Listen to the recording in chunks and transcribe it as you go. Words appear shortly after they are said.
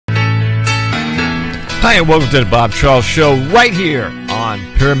Hi, and welcome to the Bob Charles Show right here on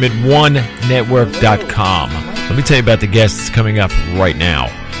PyramidOneNetwork.com. Let me tell you about the guest that's coming up right now.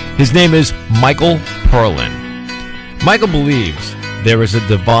 His name is Michael Perlin. Michael believes there is a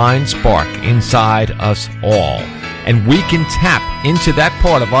divine spark inside us all, and we can tap into that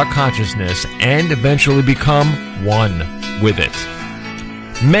part of our consciousness and eventually become one with it.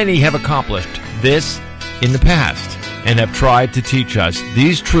 Many have accomplished this in the past and have tried to teach us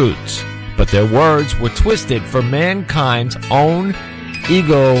these truths, but their words were twisted for mankind's own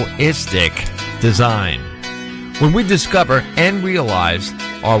egoistic design. When we discover and realize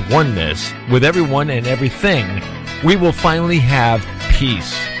our oneness with everyone and everything, we will finally have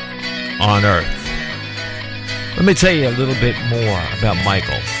peace on earth. Let me tell you a little bit more about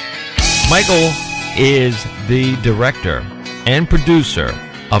Michael. Michael is the director and producer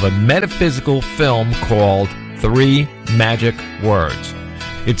of a metaphysical film called 3 Magic Words.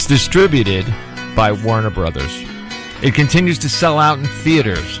 It's distributed by Warner Brothers. It continues to sell out in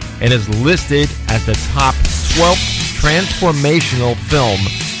theaters and is listed as the top 12th transformational film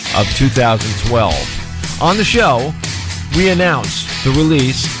of 2012. On the show, we announce the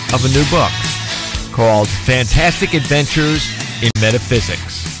release of a new book called Fantastic Adventures in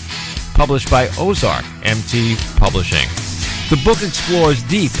Metaphysics, published by Ozark MT Publishing. The book explores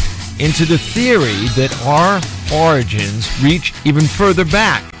deep into the theory that our origins reach even further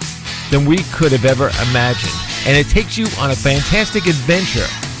back than we could have ever imagined. And it takes you on a fantastic adventure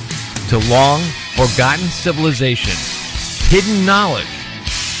to long-forgotten civilization, hidden knowledge,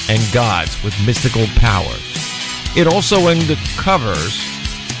 and gods with mystical powers. It also uncovers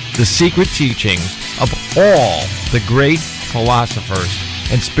the secret teachings of all the great philosophers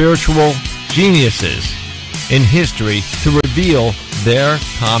and spiritual geniuses in history to reveal their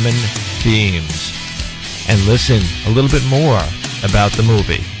common themes. And listen a little bit more about the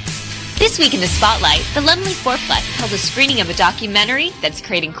movie. This week in the Spotlight, the Lumley Fourplex held a screening of a documentary that's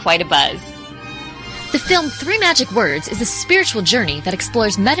creating quite a buzz. The film 3 Magic Words is a spiritual journey that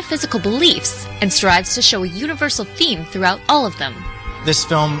explores metaphysical beliefs and strives to show a universal theme throughout all of them. This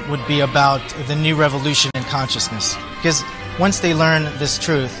film would be about the new revolution in consciousness. Because once they learn this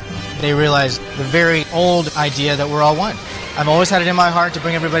truth, they realize the very old idea that we're all one. I've always had it in my heart to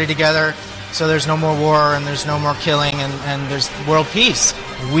bring everybody together so there's no more war and there's no more killing and there's world peace.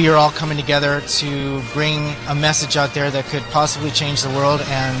 We are all coming together to bring a message out there that could possibly change the world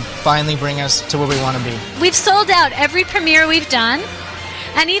and finally bring us to where we want to be. We've sold out every premiere we've done.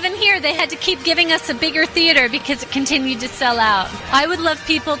 And even here, they had to keep giving us a bigger theater because it continued to sell out. I would love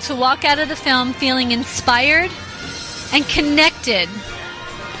people to walk out of the film feeling inspired and connected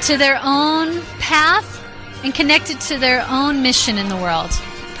to their own path and connected to their own mission in the world.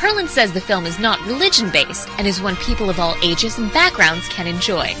 Perlin says the film is not religion-based and is one people of all ages and backgrounds can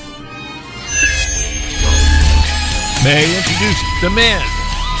enjoy. May I introduce the man,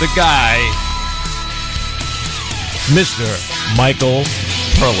 the guy, Mr. Michael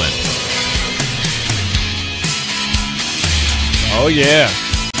Perlin. Oh, yeah.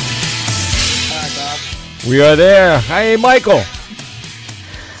 Hi, Bob. We are there. Hey, Michael.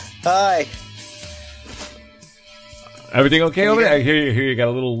 Hi. Everything okay over there? I hear you got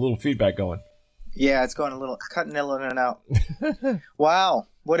a little feedback going. Yeah, it's going cutting in and out. Wow,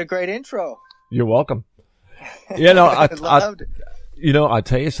 what a great intro. You're welcome. You know, I loved it. You know, I'll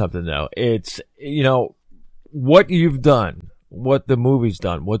tell you something though. It's, you know, what you've done, what the movie's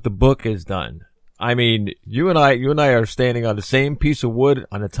done, what the book has done. I mean, you and I are standing on the same piece of wood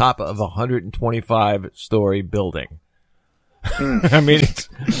on the top of a 125-story building. I mean,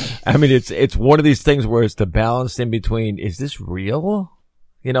 it's one of these things where it's the balance in between. Is this real?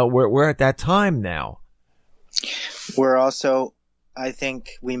 You know, we're at that time now. We're also, I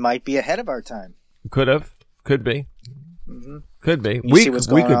think we might be ahead of our time. Could be, could be. You see what's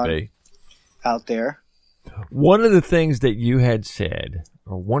going could on be out there. One of the things that you had said,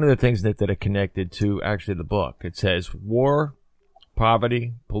 or one of the things that are connected to actually the book, it says war,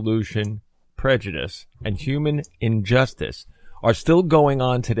 poverty, pollution, prejudice, and human injustice are still going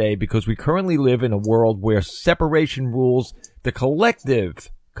on today because we currently live in a world where separation rules the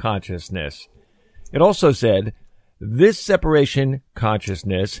collective consciousness. It also said, this separation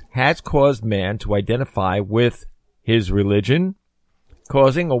consciousness has caused man to identify with his religion,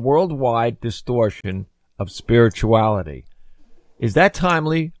 causing a worldwide distortion of spirituality. Is that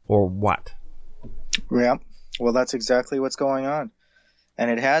timely or what? Yeah, well, that's exactly what's going on.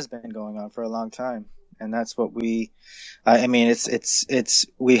 And it has been going on for a long time. And that's what we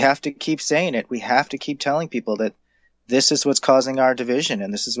have to keep saying it. We have to keep telling people that this is what's causing our division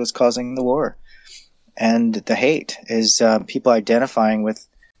and this is what's causing the war. And the hate is people identifying with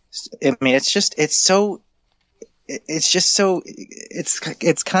I mean, it's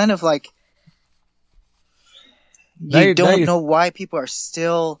kind of like you don't know why people are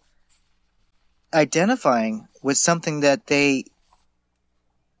still identifying with something that they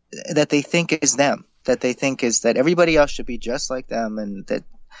think is them, that they think is that everybody else should be just like them, and that,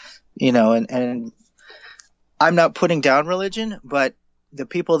 and I'm not putting down religion, but the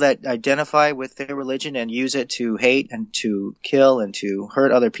people that identify with their religion and use it to hate and to kill and to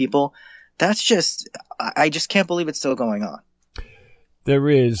hurt other people, I just can't believe it's still going on. There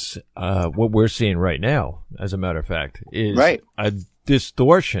is what we're seeing right now, as a matter of fact, is a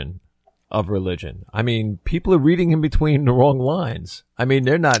distortion of religion. I mean, people are reading in between the wrong lines. I mean,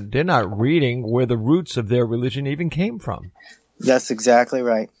 they're not reading where the roots of their religion even came from. That's exactly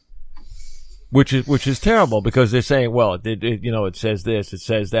right. Which is terrible, because they're saying, well, it says this, it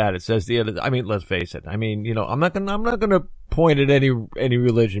says that, it says the other. I mean, let's face it. I mean, I'm not gonna point at any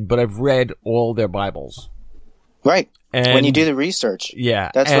religion, but I've read all their Bibles. Right. And when you do the research.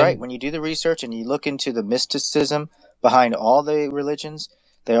 Yeah. That's right. When you do the research and you look into the mysticism behind all the religions,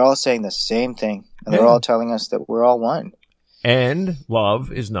 they're all saying the same thing. And they're all telling us that we're all one. And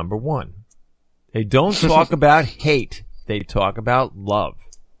love is number one. They don't talk about hate. They talk about love.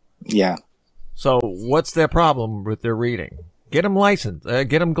 Yeah. So what's their problem with their reading? Get them licensed.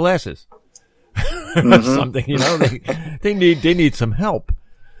 Get them glasses. Something, they need some help.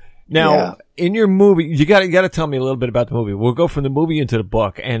 Now, in your movie, you got to tell me a little bit about the movie. We'll go from the movie into the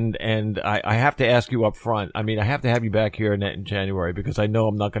book, and I have to ask you up front. I mean, I have to have you back here in January, because I know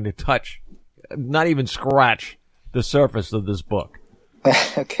I'm not going to touch, not even scratch the surface of this book.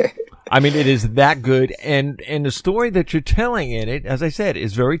 Okay. I mean, it is that good, and the story that you're telling in it, as I said,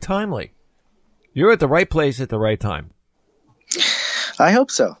 is very timely. You're at the right place at the right time. I hope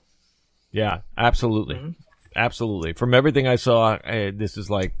so. Yeah, absolutely. Mm-hmm. Absolutely. From everything I saw, this is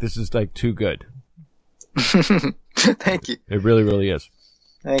like too good. Thank you. It really, really is.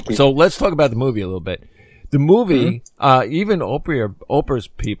 Thank you. So let's talk about the movie a little bit. The movie, even Oprah's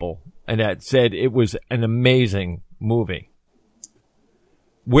people and that said it was an amazing movie.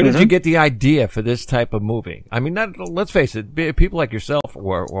 Where did you get the idea for this type of movie? I mean, let's face it, people like yourself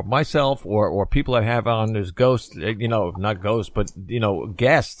or myself or people I have on as ghosts, not ghosts, but,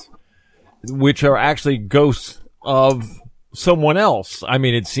 guests, which are actually ghosts of someone else. I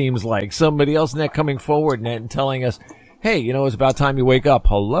mean, it seems like somebody else and they're coming forward and telling us, hey, it's about time you wake up.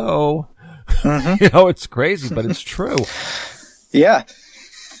 Hello. It's crazy, but it's true. Yeah.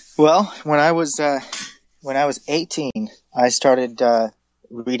 Well, when I was 18, I started,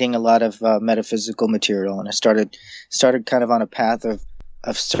 reading a lot of metaphysical material, and I started kind of on a path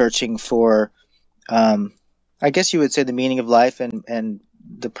of searching for, I guess you would say, the meaning of life and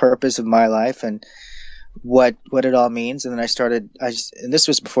the purpose of my life and what it all means. And then and this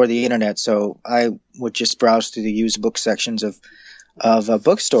was before the internet, so I would just browse through the used book sections of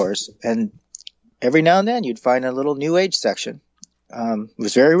bookstores, and every now and then you'd find a little New Age section. It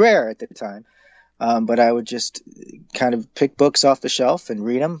was very rare at the time. But I would just kind of pick books off the shelf and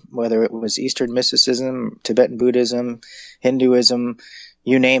read them, whether it was Eastern mysticism, Tibetan Buddhism, Hinduism,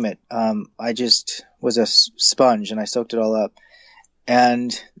 you name it. I just was a sponge, and I soaked it all up.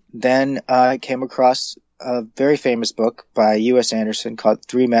 And then I came across a very famous book by U.S. Anderson called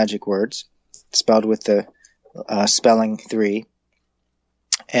 3 Magic Words, spelled with the spelling 3.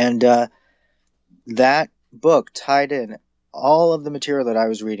 And that book tied in all of the material that I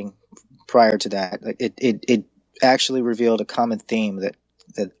was reading prior to that. It actually revealed a common theme that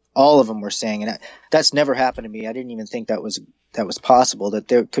all of them were saying, and that's never happened to me. I didn't even think that was possible, that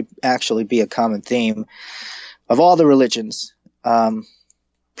there could actually be a common theme of all the religions,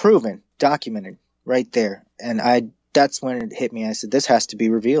 proven, documented right there. And that's when it hit me. I said, this has to be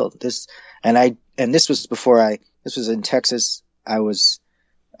revealed. This was before this was in Texas. I was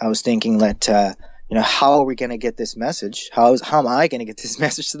thinking that, how are we going to get this message? How am I going to get this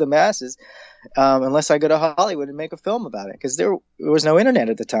message to the masses? Unless I go to Hollywood and make a film about it, because there was no internet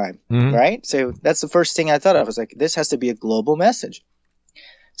at the time, right? So that's the first thing I thought of. I was like, this has to be a global message.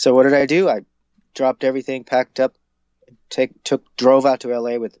 So what did I do? I dropped everything, packed up, drove out to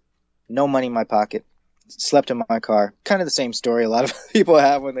LA with no money in my pocket, slept in my car. Kind of the same story a lot of people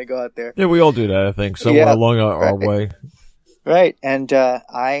have when they go out there. Yeah, we all do that, I think, somewhere along our way. Right, and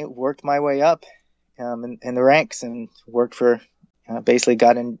I worked my way up in the ranks and worked for, basically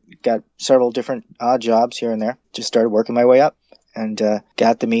got several different odd jobs here and there. Just started working my way up and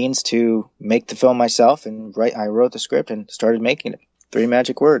got the means to make the film myself. And I wrote the script and started making it. 3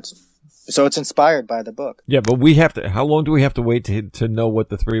 Magic Words. So it's inspired by the book. Yeah, but we have to. How long do we have to wait to know what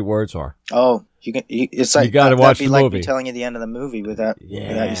the 3 words are? Oh, it's like you got to watch the like movie. me telling you the end of the movie without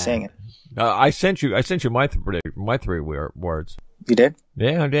you saying it. I sent you my 3 words. You did?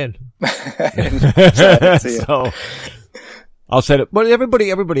 Yeah, I did. See it. So I'll say it. But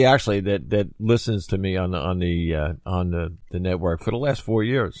everybody actually that listens to me on the network for the last 4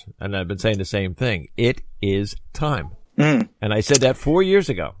 years, and I've been saying the same thing. It is time, and I said that 4 years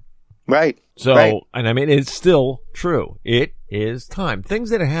ago. Right. So, right. And I mean, it's still true. It is time.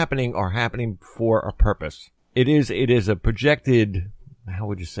 Things that are happening for a purpose. It is a projected, how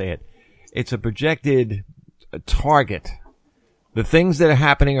would you say it? It's a projected target. The things that are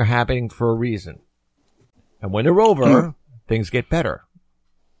happening for a reason. And when they're over, things get better.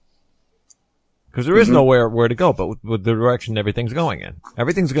 Because there is nowhere where to go, but with the direction everything's going in.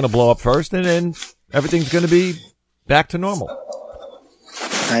 Everything's going to blow up first, and then everything's going to be back to normal.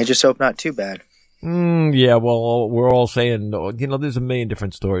 I just hope not too bad. Yeah, well, we're all saying, there's a million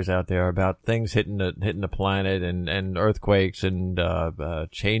different stories out there about things hitting the planet and earthquakes and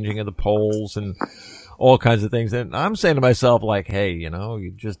changing of the poles and all kinds of things. And I'm saying to myself, like, hey,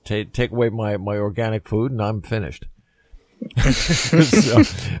 you just take away my organic food and I'm finished.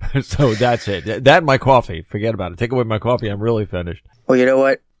 so that's it. That and my coffee, forget about it. Take away my coffee, I'm really finished. Well, you know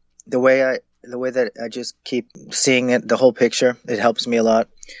what? The way that I just keep seeing it, the whole picture, it helps me a lot,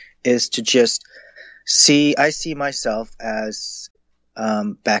 is to just I see myself as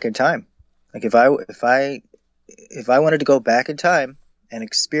back in time. Like if I wanted to go back in time and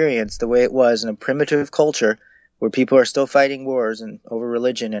experience the way it was in a primitive culture where people are still fighting wars and over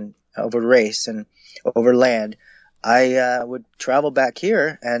religion and over race and over land, I would travel back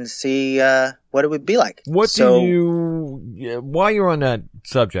here and see what it would be like. While you're on that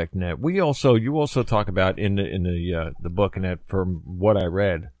subject, Ned, you also talk about in the book, and that from what I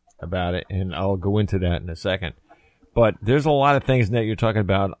read about it, and I'll go into that in a second. But there's a lot of things that you're talking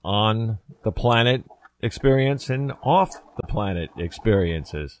about on the planet experience and off the planet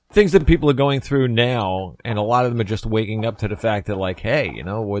experiences. Things that people are going through now, and a lot of them are just waking up to the fact that, like, hey,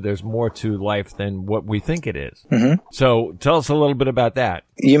 where there's more to life than what we think it is. Mm-hmm. So tell us a little bit about that.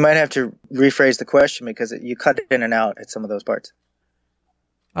 You might have to rephrase the question because you cut in and out at some of those parts.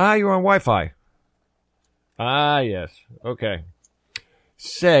 You're on Wi-Fi. Yes. Okay.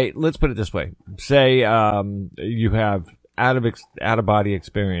 Let's put it this way. Say you have out-of-body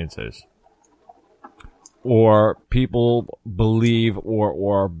experiences. Or people believe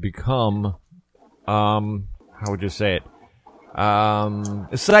or become, how would you say it?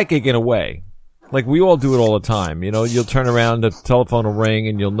 Psychic in a way. Like we all do it all the time. You'll turn around, the telephone will ring,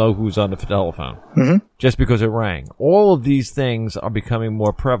 and you'll know who's on the telephone. Mm-hmm. Just because it rang. All of these things are becoming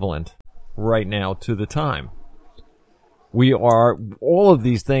more prevalent right now to the time. All of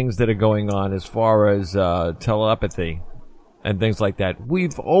these things that are going on as far as telepathy and things like that,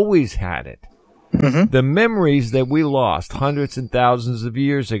 we've always had it. Mm-hmm. The memories that we lost hundreds and thousands of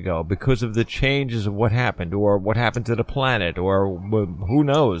years ago because of the changes of what happened or what happened to the planet or who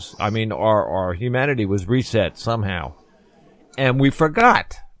knows. I mean, our humanity was reset somehow. And we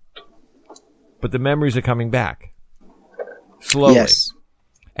forgot. But the memories are coming back. Slowly. Yes.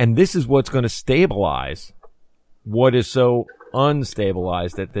 And this is what's going to stabilize what is so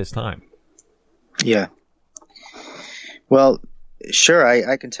unstabilized at this time. Yeah. Well, sure,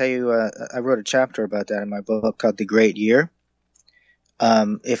 I can tell you, I wrote a chapter about that in my book called The Great Year.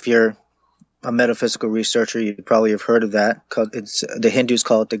 If you're a metaphysical researcher, you probably have heard of that. The Hindus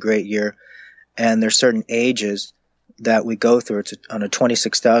call it the Great Year. And there's certain ages that we go through. It's on a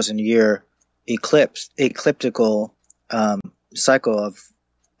 26,000-year ecliptical cycle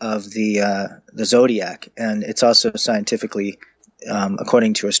of the zodiac. And it's also scientifically,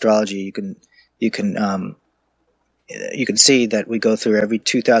 according to astrology, you can see that we go through every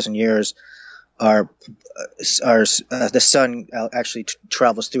 2,000 years. The sun actually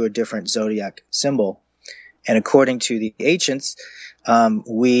travels through a different zodiac symbol, and according to the ancients,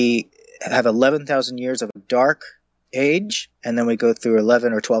 we have 11,000 years of a dark age, and then we go through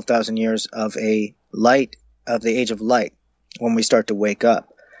 11 or 12,000 years of the age of light when we start to wake up.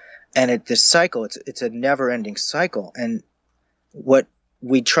 And this cycle, it's a never-ending cycle, and what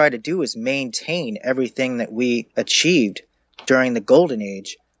we try to do is maintain everything that we achieved during the golden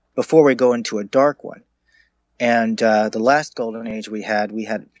age before we go into a dark one. And the last golden age we had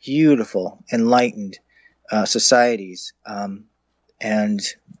beautiful, enlightened societies, and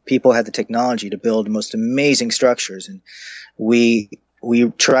people had the technology to build the most amazing structures. And we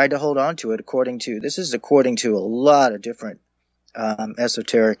tried to hold on to it according to a lot of different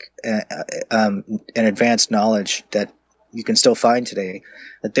esoteric and advanced knowledge that you can still find today,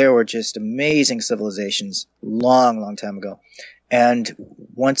 that there were just amazing civilizations long, long time ago. And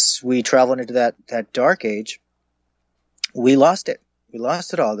once we traveled into that dark age, we lost it. We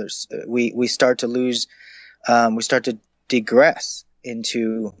lost it all. We start to lose, we start to digress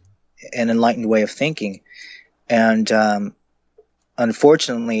into an enlightened way of thinking. And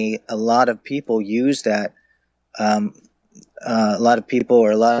unfortunately, a lot of people use that. A lot of people,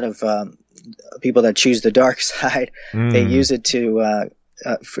 or a lot of people that choose the dark side, they use it to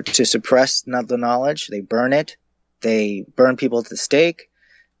suppress not the knowledge. They burn it. They burn people at the stake.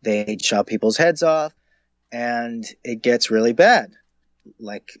 They chop people's heads off, and it gets really bad,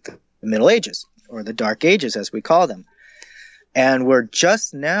 like the Middle Ages, or the Dark Ages, as we call them. And we're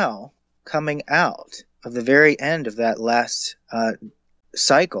just now coming out of the very end of that last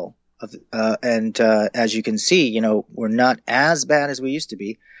cycle. And as you can see, we're not as bad as we used to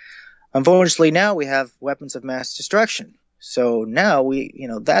be. Unfortunately, now we have weapons of mass destruction. So now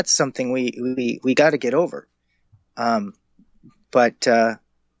that's something we got to get over. But the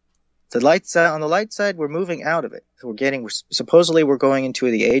light side, on the light side, we're moving out of it. So supposedly we're going into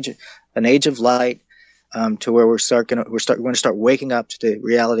an age of light, to where we're going to start waking up to the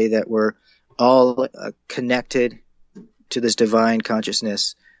reality that we're all connected to this divine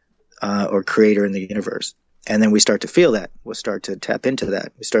consciousness, or creator in the universe. And then we start to feel that. We'll start to tap into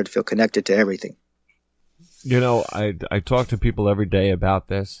that. We start to feel connected to everything. I talk to people every day about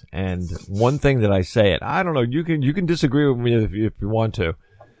this, and one thing that I say, and I don't know, you can disagree with me if you want to,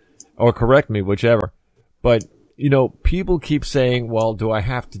 or correct me, whichever. But, people keep saying, well, do I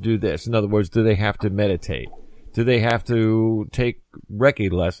have to do this? In other words, do they have to meditate? Do they have to take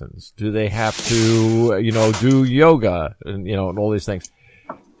Reiki lessons? Do they have to, do yoga and, and all these things?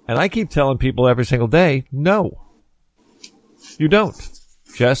 And I keep telling people every single day, no, you don't.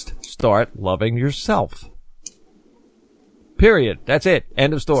 Just start loving yourself. Period. That's it.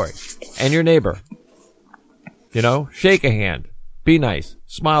 End of story. And your neighbor. Shake a hand. Be nice.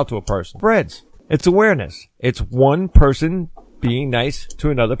 Smile to a person. Spreads. It's awareness. It's one person being nice to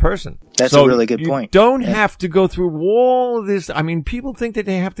another person. That's a really good point. You don't have to go through all of this. I mean, people think that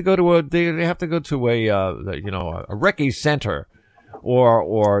they have to go to a Reiki center,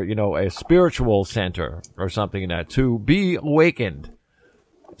 or a spiritual center or something like that to be awakened.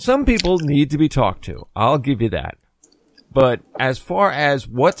 Some people need to be talked to. I'll give you that. But as far as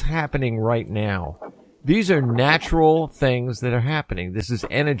what's happening right now, these are natural things that are happening. This is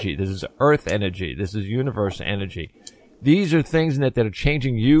energy. This is earth energy. This is universe energy. These are things that are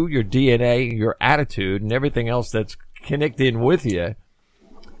changing you, your DNA, your attitude, and everything else that's connected with you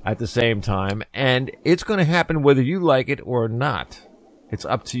at the same time. And it's going to happen whether you like it or not. It's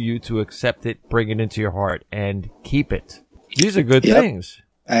up to you to accept it, bring it into your heart, and keep it. These are good things.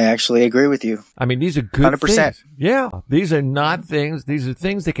 I actually agree with you. I mean, these are good 100%. things. Yeah. These are not things. These are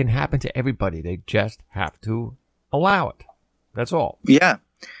things that can happen to everybody. They just have to allow it. That's all. Yeah.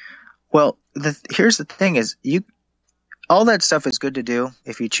 Well, here's the thing is, all that stuff is good to do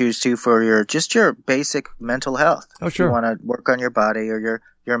if you choose to for your basic mental health. Oh, sure. If you want to work on your body or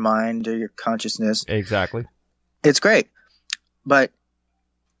your mind or your consciousness. Exactly. It's great. But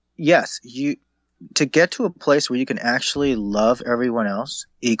yes, to get to a place where you can actually love everyone else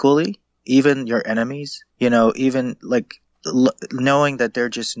equally, even your enemies, even knowing that they're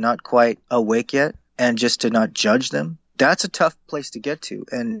just not quite awake yet, and just to not judge them, that's a tough place to get to.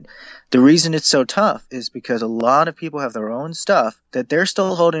 And the reason it's so tough is because a lot of people have their own stuff that they're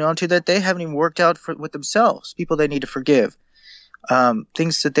still holding on to that they haven't even worked out with themselves, people they need to forgive,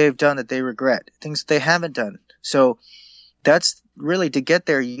 things that they've done that they regret, things that they haven't done. So that's really, to get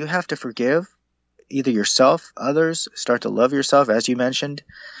there, you have to forgive either yourself, others, start to love yourself, as you mentioned,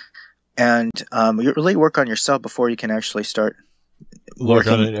 and you really work on yourself before you can actually start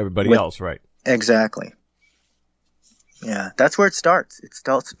working on everybody else, right? Exactly. Yeah, that's where it starts. It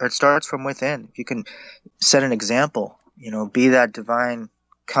starts from within. If you can set an example, be that divine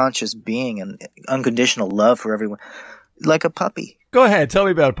conscious being and unconditional love for everyone, like a puppy. Go ahead. Tell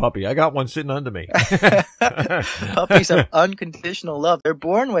me about a puppy. I got one sitting under me. Puppies have unconditional love. They're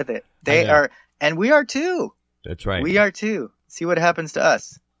born with it. They are. And we are too. That's right. We are too. See what happens to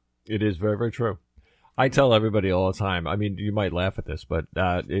us. It is very, very true. I tell everybody all the time. I mean, you might laugh at this, but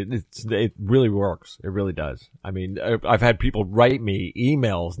it really works. It really does. I mean, I've had people write me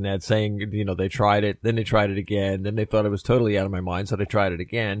emails, Ned, saying, they tried it, then they tried it again, then they thought it was totally out of my mind, so they tried it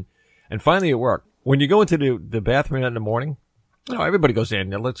again, and finally it worked. When you go into the bathroom in the morning, everybody goes in.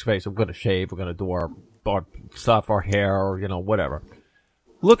 Now, let's face it, we're going to shave, we're going to do our stuff, our hair, or, whatever.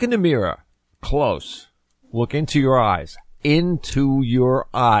 Look in the mirror. Close. Look into your eyes. into your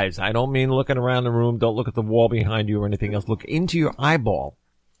eyes. I don't mean looking around the room. Don't look at the wall behind you or anything else. Look into your eyeball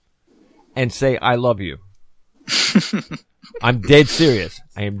and say, I love you. I'm dead serious.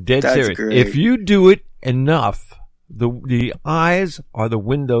 I am dead That's serious. great. If you do it enough, the eyes are the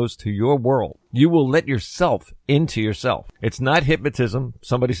windows to your world. You will let yourself into yourself. It's not hypnotism.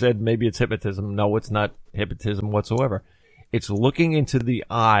 Somebody said maybe it's hypnotism. No, it's not hypnotism whatsoever. It's looking into the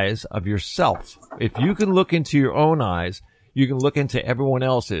eyes of yourself. If you can look into your own eyes, you can look into everyone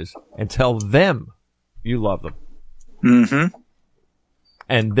else's and tell them you love them. Mm-hmm.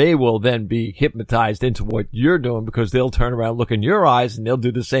 And they will then be hypnotized into what you're doing because they'll turn around, look in your eyes, and they'll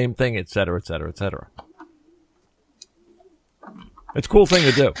do the same thing, et cetera, et cetera, et cetera. It's a cool thing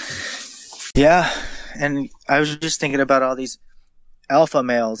to do. Yeah, and I was just thinking about all these alpha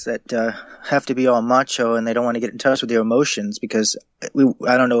males that have to be all macho and they don't want to get in touch with their emotions because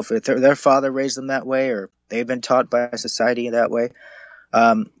I don't know if their father raised them that way or they've been taught by society that way.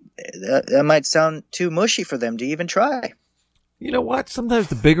 That might sound too mushy for them to even try. You know what? Sometimes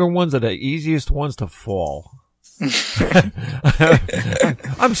the bigger ones are the easiest ones to fall.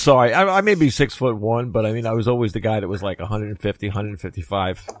 I'm sorry. I may be 6'1", but I mean, I was always the guy that was like 150,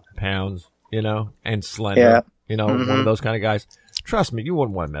 155 pounds, you know, and slender. Yeah. You know, one of those kind of guys. Trust me, you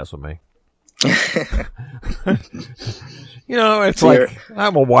wouldn't want to mess with me. You know, it's like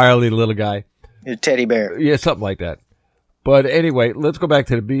I'm a wily little guy. You're a teddy bear. Yeah, something like that. But anyway, let's go back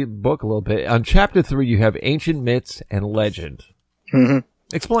to the book a little bit. On chapter 3, you have ancient myths and legend. Mm-hmm.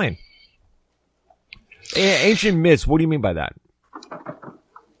 Explain. Ancient myths, what do you mean by that?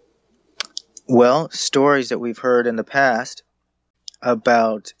 Well, stories that we've heard in the past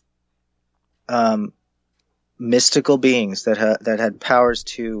about mystical beings that had powers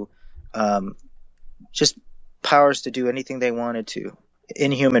to just powers to do anything they wanted to,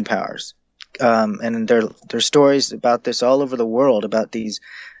 inhuman powers. And there's stories about this all over the world about these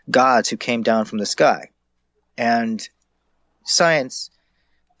gods who came down from the sky. And science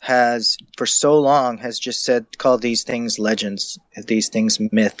has for so long has just called these things legends, these things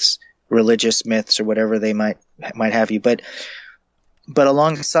myths, religious myths, or whatever they might have you. But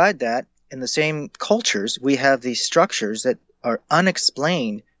alongside that, in the same cultures, we have these structures that are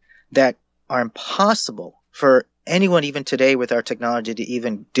unexplained, that are impossible for anyone even today with our technology to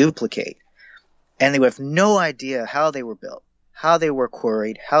even duplicate. And they have no idea how they were built, how they were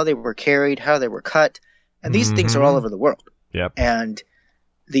quarried, how they were carried, how they were cut. And these things are all over the world. Yep. And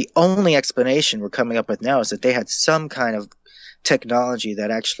the only explanation we're coming up with now is that they had some kind of technology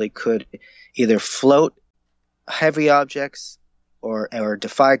that actually could either float heavy objects or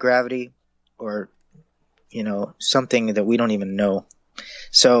defy gravity or, you know, something that we don't even know.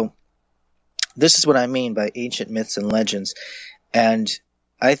 So this is what I mean by ancient myths and legends. And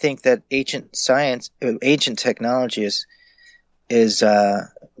I think that ancient science, ancient technology is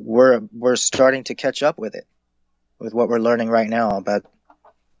we're starting to catch up with it, with what we're learning right now about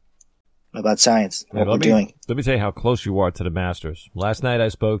science, what we're doing. Let me tell you how close you are to the masters. Last night I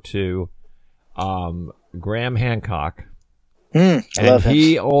spoke to Graham Hancock. I love him.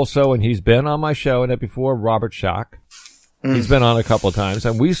 He also, and he's been on my show and before, Robert Schoch. He's been on a couple of times.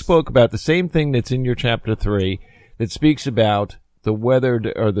 And we spoke about the same thing that's in your chapter 3 that speaks about the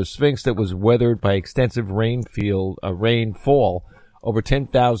weathered, or the Sphinx that was weathered by extensive rainfall over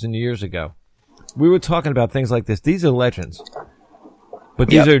 10,000 years ago. We were talking about things like this. These are legends. But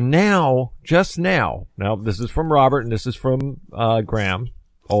these are now, just now. Now, this is from Robert and this is from Graham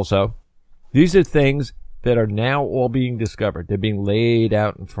also. These are things that are now all being discovered. They're being laid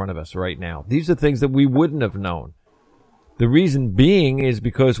out in front of us right now. These are things that we wouldn't have known. The reason being is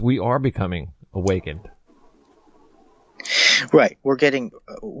because we are becoming awakened. Right. We're getting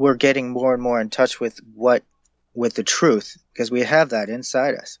more and more in touch with the truth, because we have that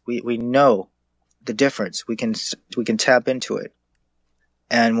inside us. We know the difference. We can tap into it.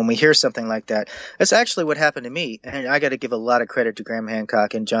 And when we hear something like that, that's actually what happened to me. And I got to give a lot of credit to Graham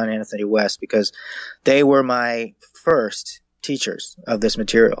Hancock and John Anthony West, because they were my first teachers of this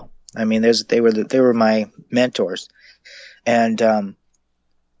material. I mean, they were my mentors. And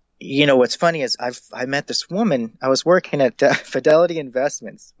you know what's funny is I met this woman. I was working at Fidelity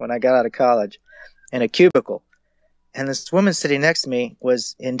Investments when I got out of college in a cubicle, and this woman sitting next to me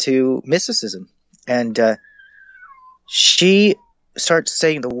was into mysticism, and she starts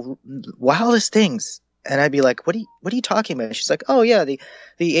saying the wildest things, and I'd be like, "What are you talking about?" She's like, "Oh yeah, the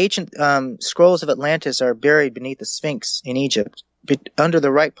ancient scrolls of Atlantis are buried beneath the Sphinx in Egypt, under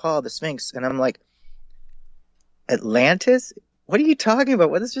the right paw of the Sphinx." And I'm like, "Atlantis? What are you talking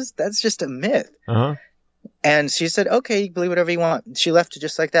about? That's just a myth." Uh-huh. And she said, "Okay, you can believe whatever you want." She left it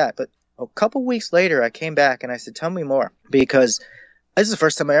just like that. But A couple weeks later, I came back and I said, tell me more, because this is the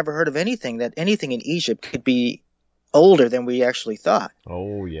first time I ever heard of anything in Egypt could be older than we actually thought.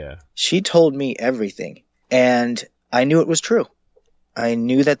 Oh, yeah. She told me everything, and I knew it was true. I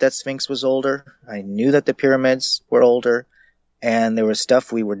knew that Sphinx was older. I knew that the pyramids were older, and there was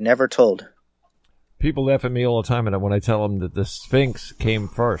stuff we were never told. People laugh at me all the time when I tell them that the Sphinx came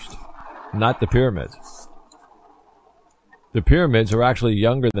first, not the pyramids. The pyramids are actually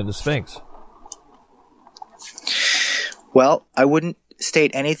younger than the Sphinx. Well, I wouldn't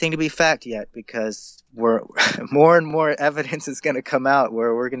state anything to be fact yet, because more and more evidence is going to come out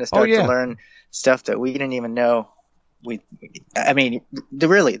where we're going to start to learn stuff that we didn't even know.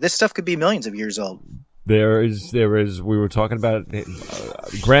 Really, this stuff could be millions of years old. There is. We were talking about it.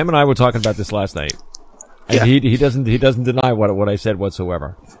 Graham and I were talking about this last night, and he doesn't deny what I said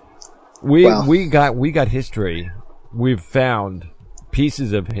whatsoever. We got history. We've found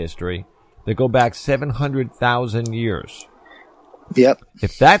pieces of history that go back 700,000 years. Yep.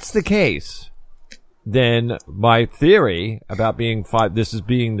 If that's the case, then my theory about being this is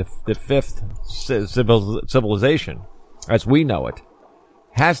being the fifth civilization, as we know it,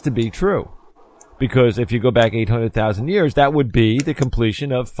 has to be true. Because if you go back 800,000 years, that would be the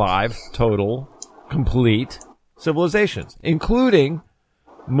completion of 5 total complete civilizations, including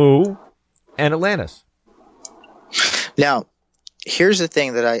Mu and Atlantis. Now, here's the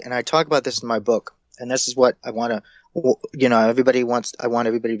thing that I talk about this in my book, and this is what I want to, I want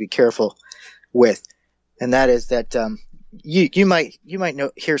everybody to be careful with, and that is that you might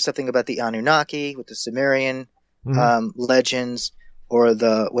hear something about the Anunnaki with the Sumerian legends, or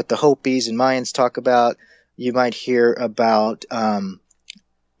what the Hopis and Mayans talk about. You might hear about,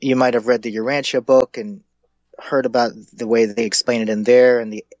 you might have read the Urantia book and heard about the way they explain it in there,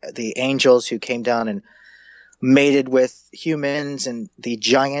 and the angels who came down and mated with humans, and the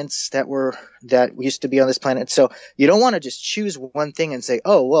giants that used to be on this planet. So you don't want to just choose one thing and say,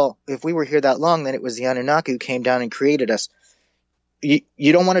 oh, well, if we were here that long, then it was the Anunnaki who came down and created us. You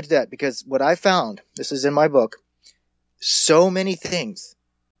don't want to do that, because what I found, this is in my book, so many things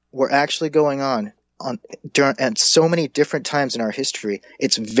were actually going on at so many different times in our history.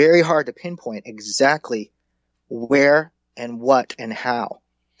 It's very hard to pinpoint exactly where and what and how.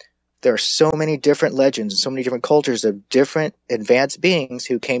 There are so many different legends and so many different cultures of different advanced beings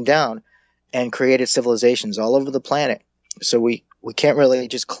who came down and created civilizations all over the planet. So we can't really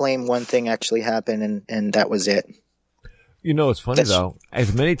just claim one thing actually happened and that was it. You know, it's funny though.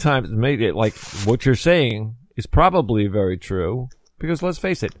 As many times, like what you're saying is probably very true, because let's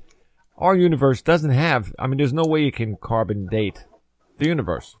face it, our universe doesn't have. I mean, there's no way you can carbon date the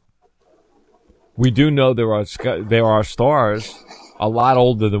universe. We do know there are stars a lot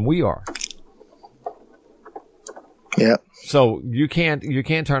older than we are. Yeah. So you can't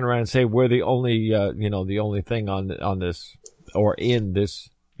turn around and say we're the only the only thing on this or in this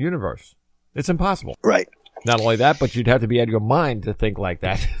universe. It's impossible. Right. Not only that, but you'd have to be out of your mind to think like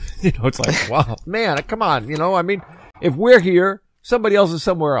that. It's like, wow, man, come on. I mean, if we're here, somebody else is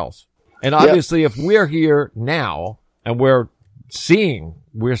somewhere else. And obviously, if we're here now and we're seeing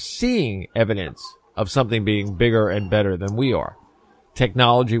evidence of something being bigger and better than we are,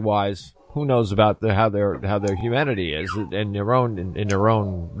 technology-wise, who knows about how their humanity is in their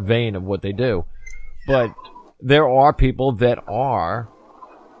own vein of what they do. But there are people that are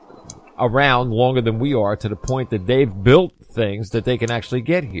around longer than we are, to the point that they've built things that they can actually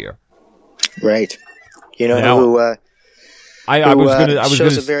get here. Right. You know now, who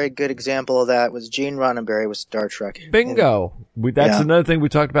shows a very good example of that was Gene Roddenberry with Star Trek. Bingo. That's another thing we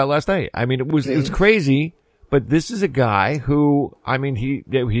talked about last night. I mean, it was crazy, but this is a guy who, I mean, he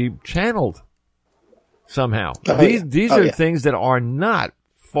channeled somehow. These are things that are not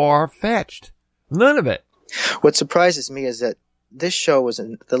far-fetched. None of it. What surprises me is that this show was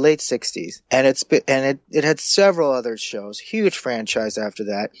in the late 60s, and it had several other shows, huge franchise after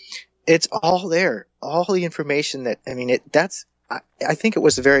that. It's all there, all the information that, I mean, I think it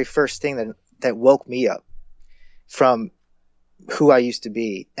was the very first thing that woke me up from who I used to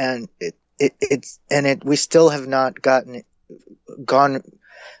be, and we still have not gone,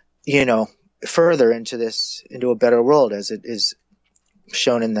 further into a better world as it is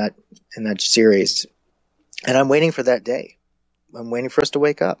shown in that series, and I'm waiting for that day. I'm waiting for us to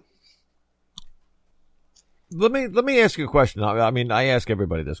wake up. Let me ask you a question. I mean, I ask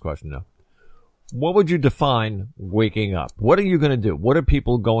everybody this question now. What would you define waking up? What are you going to do? What are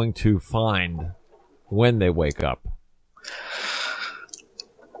people going to find when they wake up?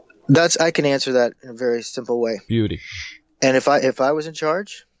 I can answer that in a very simple way. Beauty. And if I was in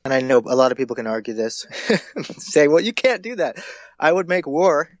charge, and I know a lot of people can argue this, say, well, you can't do that. I would make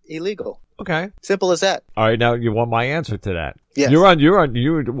war illegal. Okay. Simple as that. All right, now you want my answer to that. Yes.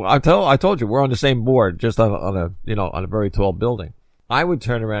 I told you, we're on the same board, just on a very tall building. I would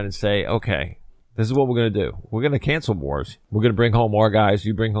turn around and say, okay, this is what we're going to do. We're going to cancel wars. We're going to bring home our guys.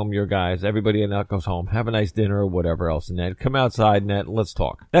 You bring home your guys. Everybody in that goes home. Have a nice dinner or whatever else. And then come outside and let's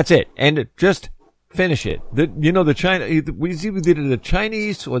talk. That's it. And just finish it. The China, we either did it the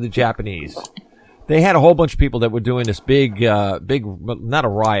Chinese or the Japanese. They had a whole bunch of people that were doing this big, not a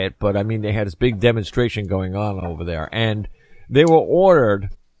riot, but I mean, they had this big demonstration going on over there. And they were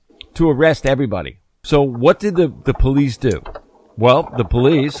ordered to arrest everybody. So what did the police do? Well, the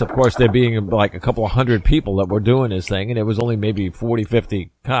police, of course, there being like a couple of hundred people that were doing this thing, and it was only maybe 40,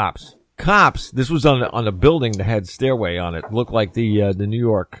 50 cops. This was on a building that had stairway on it. Looked like the New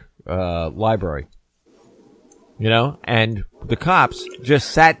York library. And the cops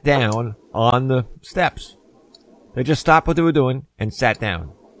just sat down on the steps. They just stopped what they were doing and sat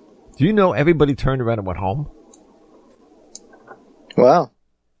down. Do you know everybody turned around and went home? Wow.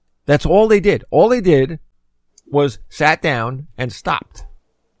 That's all they did. All they did was sat down and stopped.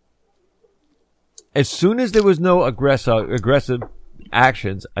 As soon as there was no aggressive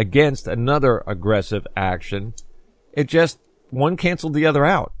actions against another aggressive action, it just one canceled the other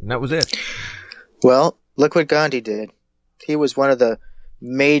out, and that was it. Well, look what Gandhi did. He was one of the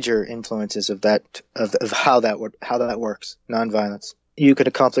major influences of how that works, nonviolence. You could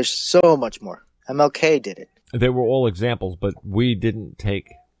accomplish so much more. MLK did it. They were all examples, but we didn't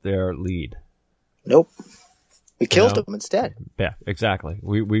take their lead. Nope. We killed them instead. Yeah, exactly.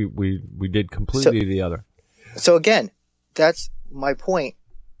 We did completely the other. So again, that's my point,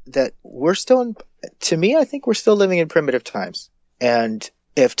 that we're still to me, I think we're still living in primitive times. And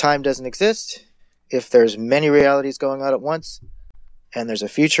if time doesn't exist, if there's many realities going on at once, and there's a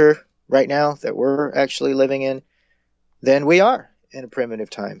future right now that we're actually living in, then we are in a primitive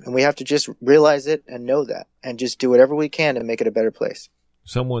time. And we have to just realize it and know that, and just do whatever we can to make it a better place.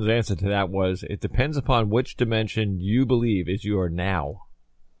 Someone's answer to that was, it depends upon which dimension you believe is your now.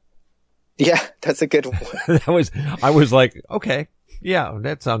 Yeah, that's a good one. I was like, okay, yeah,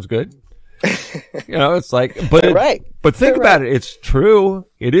 that sounds good. It's like, but right. But think You're about right. it. It's true.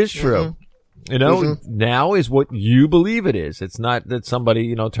 It is true. Mm-hmm. Now is what you believe it is. It's not that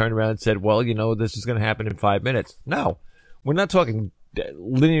somebody, turned around and said, well, this is going to happen in 5 minutes. No, we're not talking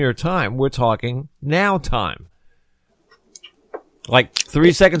linear time. We're talking now time. Like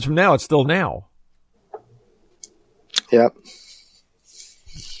 3 seconds from now, it's still now. Yep.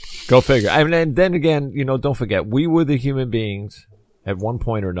 Go figure. And then again, don't forget, we were the human beings at one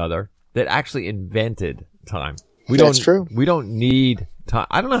point or another that actually invented time. That's true. We don't need time.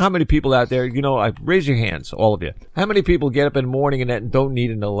 I don't know how many people out there, raise your hands, all of you. How many people get up in the morning and don't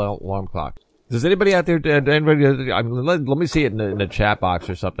need an alarm clock? Does anybody out there, let me see it in the chat box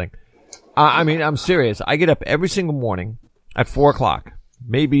or something. I'm serious. I get up every single morning at 4 o'clock,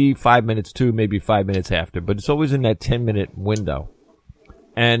 maybe 5 minutes to, maybe 5 minutes after, but it's always in that 10-minute window.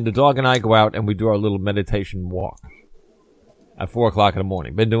 And the dog and I go out and we do our little meditation walk at 4 o'clock in the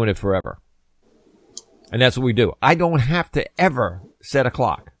morning. Been doing it forever. And that's what we do. I don't have to ever set a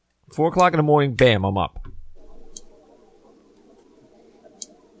clock. 4 o'clock in the morning, bam, I'm up.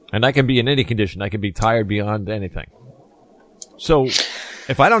 And I can be in any condition. I can be tired beyond anything. So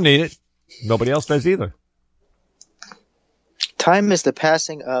if I don't need it, nobody else does either. Time is the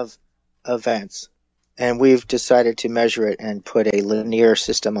passing of events, and we've decided to measure it and put a linear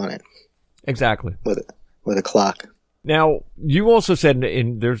system on it. Exactly. With a clock. Now, you also said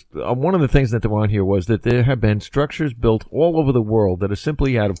there's one of the things that were on here was that there have been structures built all over the world that are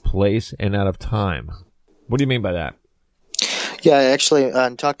simply out of place and out of time. What do you mean by that? Yeah, I actually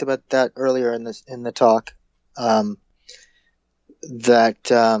talked about that earlier in the talk.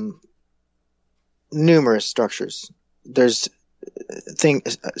 Numerous structures. There's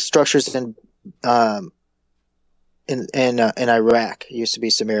structures in Iraq. It used to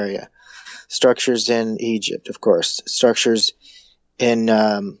be Samaria. Structures in Egypt, of course. Structures in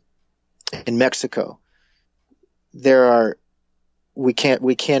Mexico. We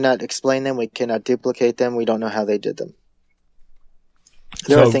cannot explain them. We cannot duplicate them. We don't know how they did them.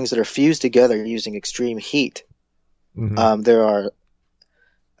 There are things that are fused together using extreme heat. Mm-hmm. There are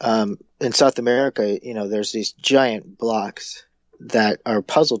in South America, there's these giant blocks that are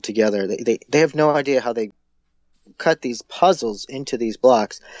puzzled together. They have no idea how they cut these puzzles into these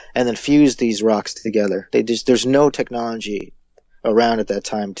blocks and then fuse these rocks together. There's no technology around at that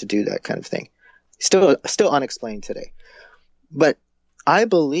time to do that kind of thing. Still unexplained today. But I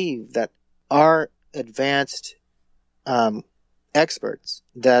believe that our advanced experts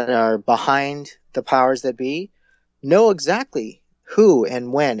that are behind the powers that be know exactly who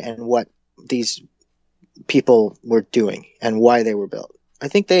and when and what these people were doing and why they were built. I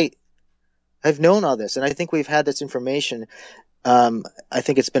think they have known all this, and I think we've had this information. I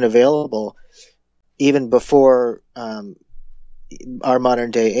think it's been available even before our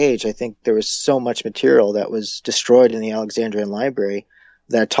modern day age. I think there was so much material that was destroyed in the Alexandrian library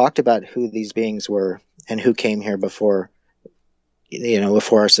that talked about who these beings were and who came here before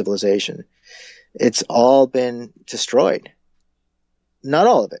our civilization. It's all been destroyed. Not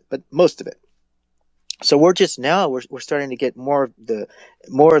all of it, but most of it. So we're just now we're starting to get more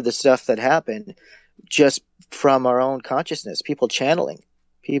of the stuff that happened just from our own consciousness. People channeling,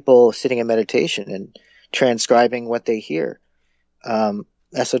 people sitting in meditation and transcribing what they hear.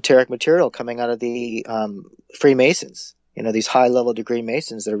 Esoteric material coming out of the Freemasons. These high level degree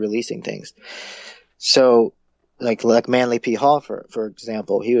Masons that are releasing things. So, like Manly P. Hall, for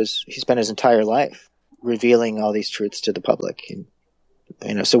example, he spent his entire life revealing all these truths to the public. And,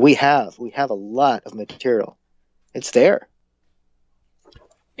 so we have a lot of material. It's there.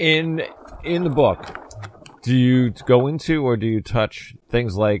 In the book, do you go into or do you touch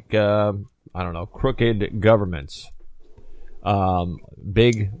things like crooked governments,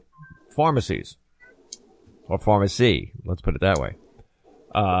 big pharmacies, or pharmacy? Let's put it that way.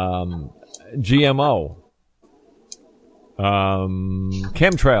 GMO,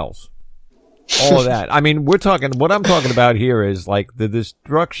 chemtrails. All of that. I mean, what I'm talking about here is like the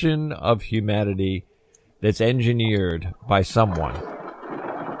destruction of humanity that's engineered by someone.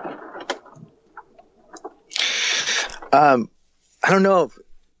 I don't know if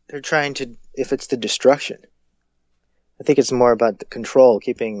they're if it's the destruction. I think it's more about the control,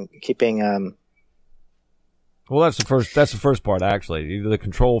 keeping. Well, that's the first part, actually. Either the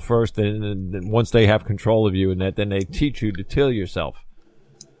control first, and once they have control of you, and then they teach you to till yourself.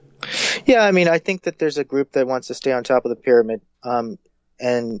 Yeah, I mean, I think that there's a group that wants to stay on top of the pyramid,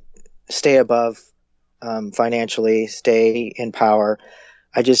 and stay above, financially, stay in power.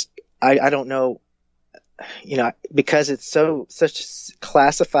 I don't know, because it's such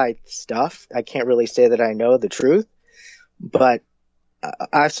classified stuff. I can't really say that I know the truth, but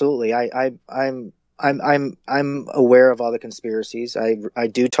absolutely, I'm aware of all the conspiracies. I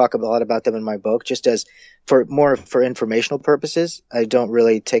do talk a lot about them in my book, just as for informational purposes. I don't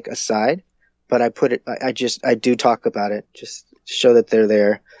really take a side, but I do talk about it just to show that they're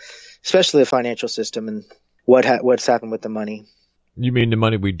there, especially the financial system and what's happened with the money. You mean the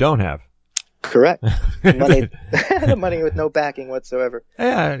money we don't have? Correct. The money with no backing whatsoever.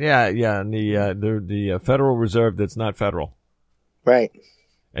 Yeah, and the Federal Reserve that's not federal. Right.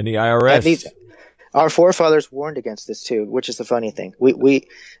 And the IRS. Our forefathers warned against this too, which is the funny thing.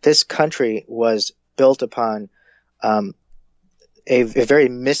 This country was built upon a very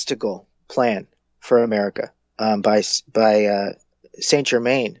mystical plan for America by Saint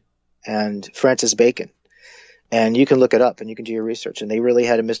Germain and Francis Bacon. And you can look it up and you can do your research. And they really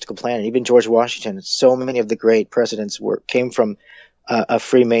had a mystical plan. And even George Washington, so many of the great presidents came from a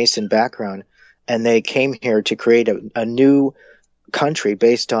Freemason background, and they came here to create a new country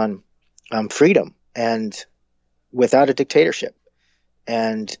based on freedom and without a dictatorship,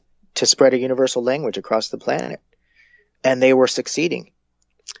 and to spread a universal language across the planet. And they were succeeding.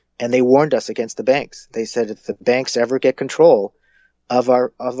 And they warned us against the banks. They said if the banks ever get control of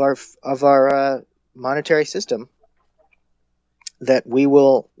our monetary system, that we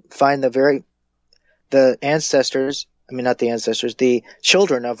will find the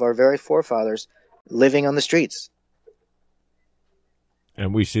children of our very forefathers living on the streets.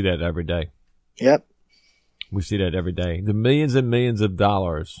 And we see that every day. Yep. We see that every day. The millions and millions of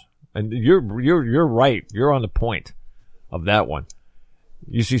dollars. And you're right. You're on the point of that one.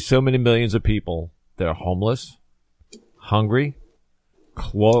 You see so many millions of people that are homeless, hungry,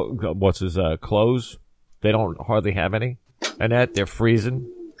 clothes. They don't hardly have any. And that they're freezing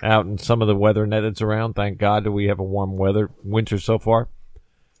out in some of the weather net that's around. Thank God that we have a warm winter so far.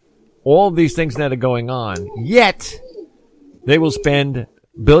 All of these things that are going on, yet they will spend $1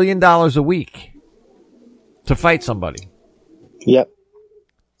 billion a week to fight somebody. Yep.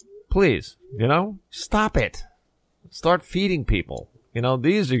 Please, stop it. Start feeding people.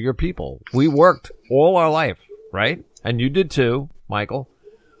 These are your people. We worked all our life, right? And you did too, Michael.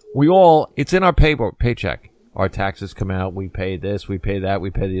 It's in our paycheck. Our taxes come out. We pay this, we pay that,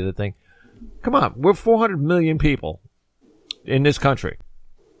 we pay the other thing. Come on. We're 400 million people in this country.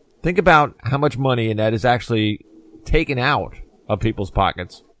 Think about how much money and that is actually taken out of people's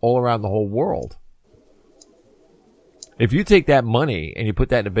pockets all around the whole world. If you take that money and you put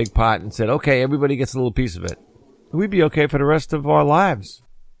that in a big pot and said, okay, everybody gets a little piece of it, we'd be okay for the rest of our lives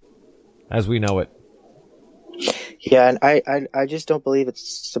as we know it. Yeah, and I just don't believe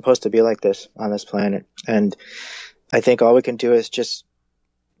it's supposed to be like this on this planet. And I think all we can do is just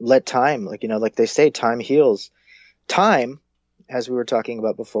let time, like they say, time heals. Time, as we were talking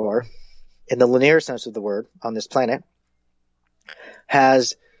about before, in the linear sense of the word on this planet,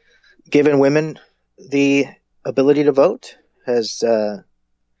 has given women the ability to vote, has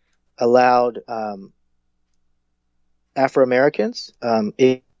allowed Afro-Americans.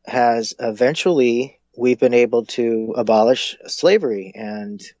 It has eventually, we've been able to abolish slavery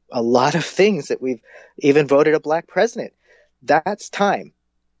and a lot of things that we've even voted a black president. That's time.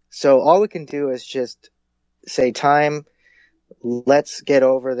 So all we can do is just say, time, let's get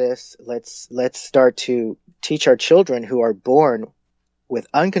over this. Let's start to teach our children who are born with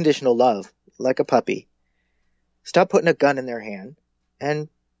unconditional love, like a puppy. Stop putting a gun in their hand and,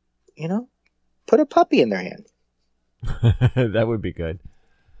 put a puppy in their hand. That would be good.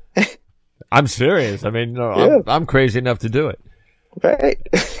 I'm serious. I mean, no, Yeah. I'm crazy enough to do it. Right.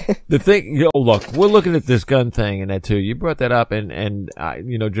 The thing, look, we're looking at this gun thing and that too. You brought that up, and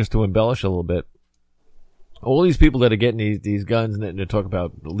just to embellish a little bit, all these people that are getting these guns and they talk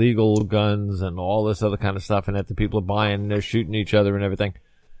about legal guns and all this other kind of stuff, and that the people are buying and they're shooting each other and everything.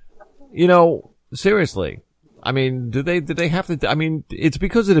 Seriously. I mean, do they have to? I mean, it's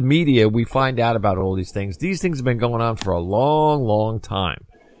because of the media we find out about all these things. These things have been going on for a long, long time.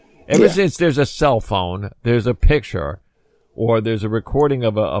 Ever since there's a cell phone, there's a picture, or there's a recording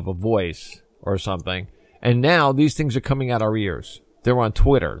of a voice or something, and now these things are coming out our ears. They're on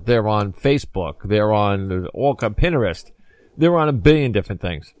Twitter, they're on Facebook, they're on Pinterest, they're on a billion different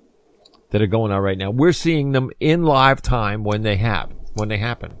things that are going on right now. We're seeing them in live time when they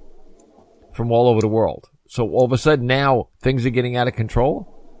happen from all over the world. So all of a sudden now things are getting out of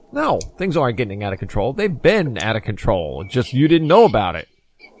control? No, things aren't getting out of control. They've been out of control. Just you didn't know about it.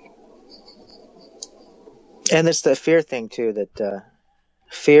 And it's the fear thing too, that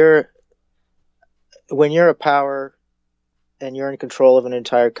fear, when you're a power and you're in control of an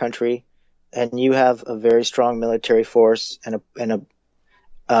entire country and you have a very strong military force and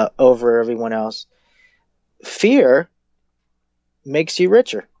over everyone else, fear makes you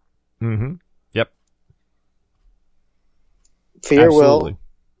richer. Mm-hmm. Yep. Fear Absolutely. will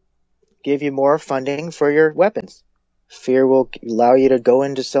give you more funding for your weapons. Fear will allow you to go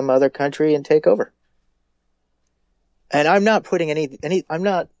into some other country and take over. And I'm not putting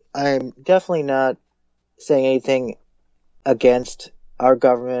I'm definitely not saying anything against our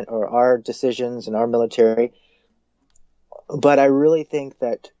government or our decisions and our military. But I really think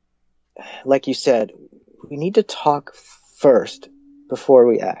that, like you said, we need to talk first before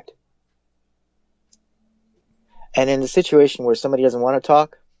we act. And in a situation where somebody doesn't want to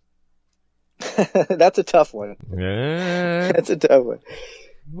talk, that's a tough one. Yeah. That's a tough one.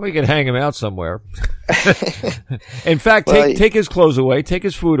 We can hang him out somewhere. In fact, take his clothes away, take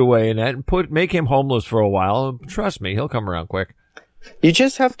his food away, and that, and make him homeless for a while. Trust me, he'll come around quick. You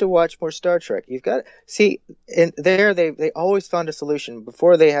just have to watch more Star Trek. You've got see, in there they always found a solution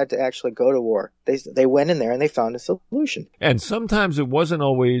before they had to actually go to war. They went in there and they found a solution. And sometimes it wasn't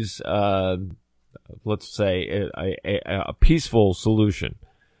always, let's say, a peaceful solution.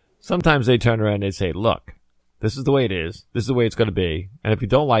 Sometimes they turn around and they say, "Look, this is the way it is. This is the way it's going to be. And if you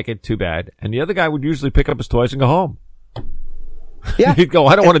don't like it, too bad." And the other guy would usually pick up his toys and go home. Yeah. He'd go,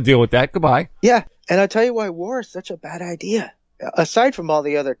 "I don't want to deal with that. Goodbye." Yeah. And I'll tell you why war is such a bad idea. Aside from all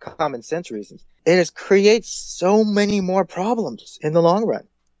the other common sense reasons, it creates so many more problems in the long run.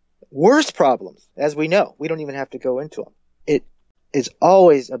 Worse problems, as we know. We don't even have to go into them. It is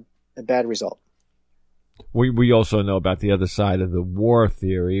always a bad result. We also know about the other side of the war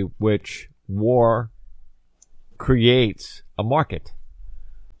theory, which war creates a market.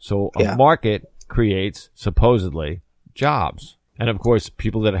 So a market creates, supposedly, jobs. And of course,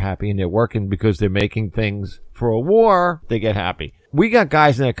 people that are happy and they're working because they're making things for a war, they get happy. We got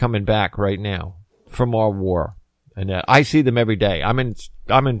guys that are coming back right now from our war. And I see them every day. I'm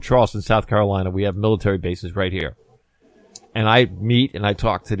in Charleston, South Carolina. We have military bases right here. And I meet and I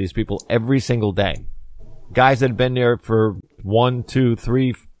talk to these people every single day. Guys that have been there for 1, 2,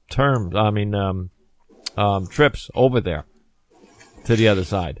 3 terms. Trips over there to the other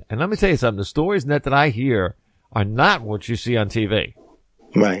side. And let me tell you something. The stories that I hear are not what you see on TV.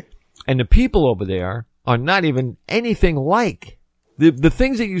 Right. And the people over there are not even anything like the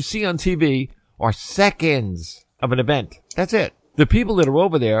things that you see on TV are seconds of an event. That's it. The people that are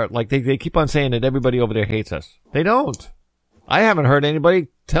over there, like they keep on saying that everybody over there hates us. They don't. I haven't heard anybody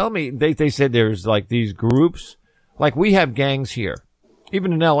tell me. They said there's like these groups, like we have gangs here.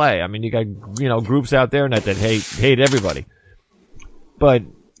 Even in L.A., I mean, you got, groups out there that hate everybody. But,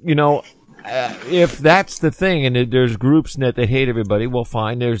 if that's the thing, and there's groups that hate everybody, well,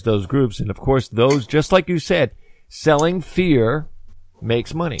 fine, there's those groups. And, of course, those, just like you said, selling fear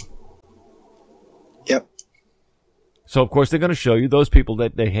makes money. Yep. So, of course, they're going to show you those people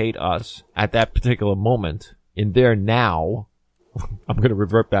that they hate us at that particular moment in their now. I'm going to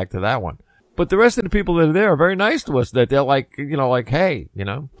revert back to that one. But the rest of the people that are there are very nice to us, that they're like, hey,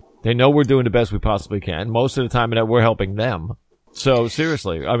 they know we're doing the best we possibly can. Most of the time that we're helping them. So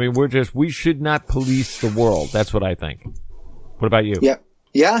seriously, I mean, we should not police the world. That's what I think. What about you? Yeah.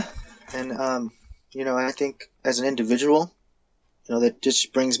 Yeah. And, I think as an individual, that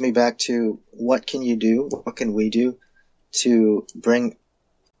just brings me back to what can you do? What can we do to bring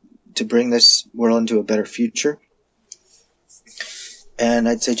this world into a better future? And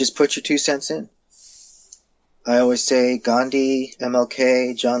I'd say just put your 2 cents in. I always say Gandhi,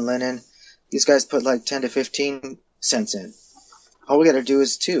 MLK, John Lennon, these guys put like 10 to 15 cents in. All we got to do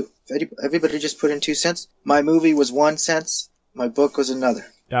is 2. Everybody just put in 2 cents. My movie was 1 cent. My book was another.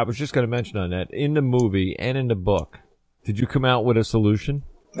 Yeah, I was just going to mention on that. In the movie and in the book, did you come out with a solution?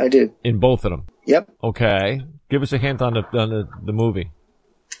 I did. In both of them? Yep. Okay. Give us a hint on the movie.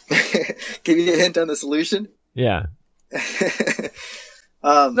 Give you a hint on the solution? Yeah.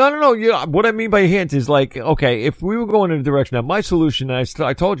 No. What I mean by hint is like, okay, if we were going in a direction, now my solution,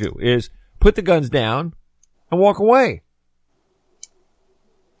 I told you, is put the guns down and walk away.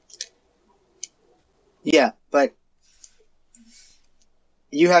 Yeah, but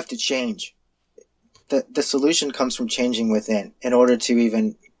you have to change. The solution comes from changing within in order to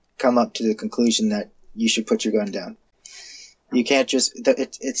even come up to the conclusion that you should put your gun down. You can't just,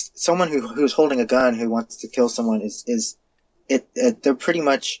 it's someone who's holding a gun who wants to kill someone they're pretty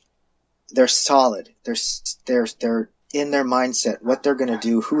much, they're solid. They're in their mindset, what they're going to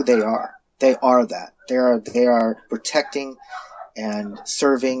do, who they are. They are that. They are protecting and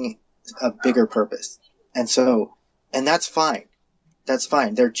serving a bigger purpose. And that's fine. That's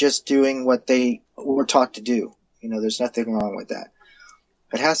fine. They're just doing what they were taught to do. There's nothing wrong with that.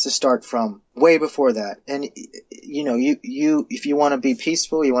 It has to start from way before that. And, if you want to be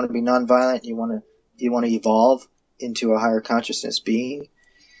peaceful, you want to be nonviolent, you want to evolve into a higher consciousness being,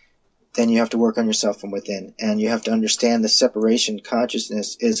 then you have to work on yourself from within. And you have to understand the separation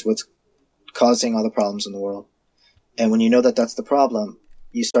consciousness is what's causing all the problems in the world. And when you know that that's the problem,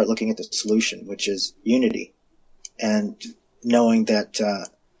 you start looking at the solution, which is unity. And knowing that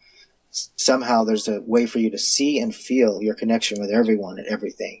somehow there's a way for you to see and feel your connection with everyone and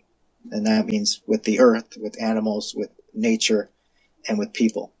everything. And that means with the earth, with animals, with nature, and with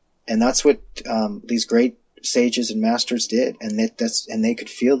people. And that's what these great sages and masters did, and they could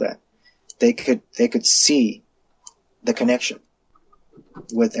feel that. They could see the connection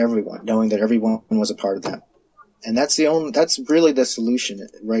with everyone, knowing that everyone was a part of that. And that's really the solution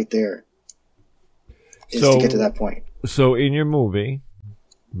right there, is to get to that point. So in your movie,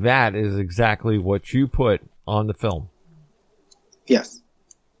 that is exactly what you put on the film. Yes.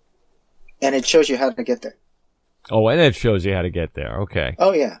 And it shows you how to get there. Oh, and it shows you how to get there. Okay.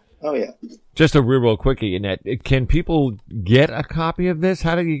 Oh, yeah. Just a real quickie in that, can people get a copy of this?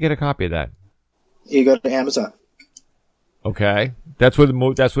 How do you get a copy of that? You go to Amazon. Okay. That's where the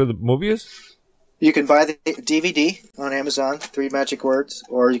movie is? You can buy the DVD on Amazon, 3 Magic Words,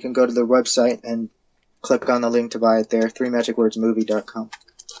 or you can go to the website and click on the link to buy it there, 3magicwordsmovie.com.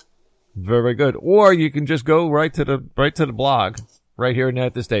 Very good. Or you can just go right to the blog, right here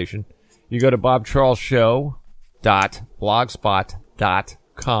at the station. You go to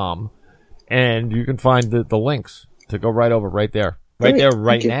bobcharlesshow.blogspot.com, and you can find the links to go right over right there. Right there,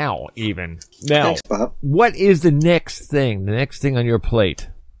 right now, even. Now, thanks, Bob. What is the next thing on your plate?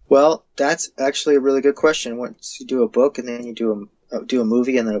 Well, that's actually a really good question. Once you do a book and then you do a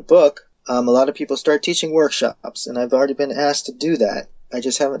movie and then a book, a lot of people start teaching workshops, and I've already been asked to do that. I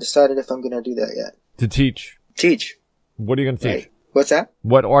just haven't decided if I'm going to do that yet. To teach? Teach. What are you going to teach? Right. What's that?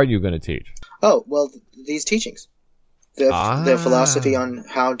 What are you going to teach? Oh, well, these teachings. The philosophy on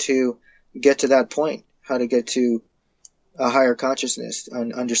how to get to that point, how to get to a higher consciousness,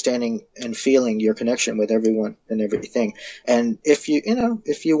 and understanding and feeling your connection with everyone and everything. And if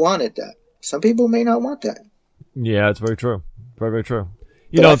you wanted that, some people may not want that. Yeah, it's very true. Very, very true.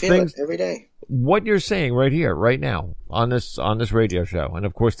 I feel it every day. What you're saying right here, right now, on this radio show, and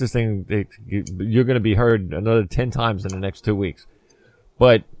of course this thing, you're going to be heard another 10 times in the next 2 weeks.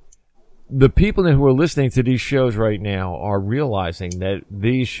 But the people who are listening to these shows right now are realizing that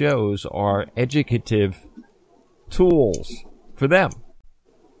these shows are educative tools for them.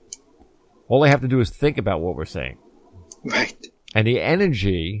 All they have to do is think about what we're saying. Right. And the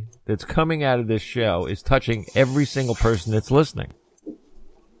energy that's coming out of this show is touching every single person that's listening.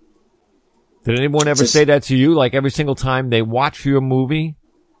 Did anyone ever say that to you? Like every single time they watch your movie,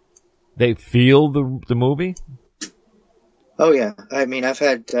 they feel the movie? Oh, yeah. I mean, I've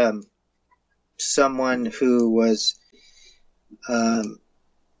had someone who was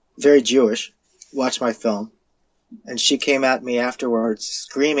very Jewish watch my film, and she came at me afterwards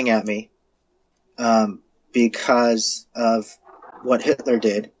screaming at me because of what Hitler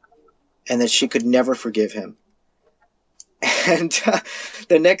did, and that she could never forgive him. And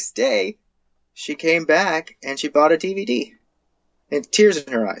the next day, she came back and she bought a DVD, and tears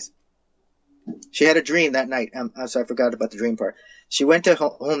in her eyes. She had a dream that night. I'm sorry, I forgot about the dream part. She went to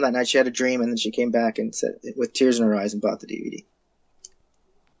home that night. She had a dream, and then she came back and said, with tears in her eyes, and bought the DVD.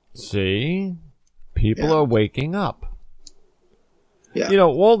 See, people are waking up. Yeah. You know,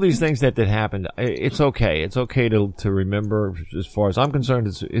 all these things that happened, it's okay. It's okay to remember, as far as I'm concerned,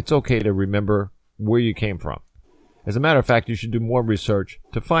 it's okay to remember where you came from. As a matter of fact, you should do more research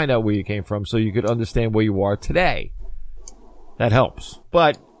to find out where you came from so you could understand where you are today. That helps.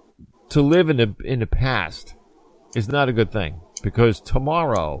 But to live in the past is not a good thing, because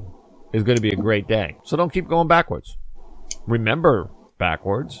tomorrow is going to be a great day. So don't keep going backwards. Remember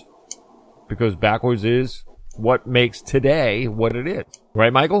backwards, because backwards is what makes today what it is.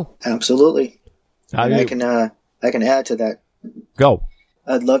 Right, Michael? Absolutely. And I can add to that. Go.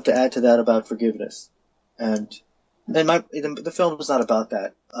 I'd love to add to that about forgiveness. And the film is not about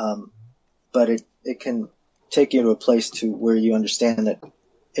that. But it can take you to a place to where you understand that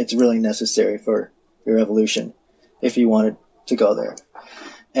it's really necessary for your evolution if you wanted to go there.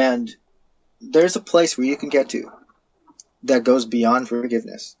 And there's a place where you can get to that goes beyond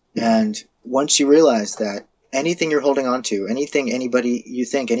forgiveness. And once you realize that anything you're holding on to, anything you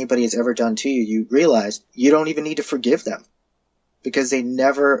think anybody has ever done to you, you realize you don't even need to forgive them because they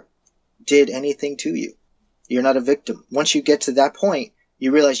never did anything to you. You're not a victim. Once you get to that point,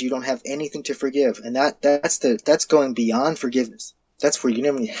 you realize you don't have anything to forgive. And that's going beyond forgiveness. That's where you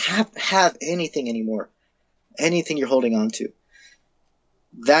don't even have anything anymore. Anything you're holding on to.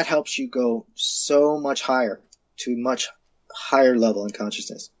 That helps you go so much higher, to much higher level in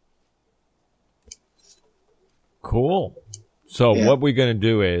consciousness. Cool. So what we're going to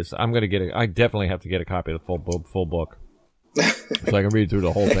do is I definitely have to get a copy of the full book. So I can read through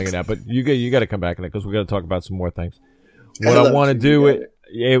the whole thing of that. But you got to come back in it because we got to talk about some more things. What I want to do,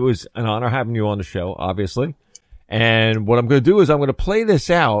 it was an honor having you on the show, obviously. And what I'm going to do is I'm going to play this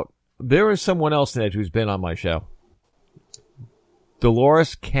out. There is someone else in it who's been on my show.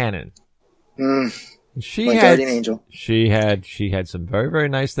 Dolores Cannon. She my had guardian angel. She had some very, very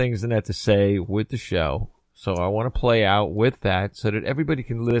nice things in that to say with the show. So I want to play out with that so that everybody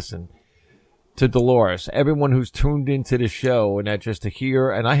can listen to Dolores. Everyone who's tuned into the show and that just to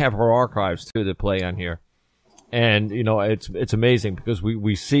hear, and I have her archives too to play on here. And, you know, it's amazing because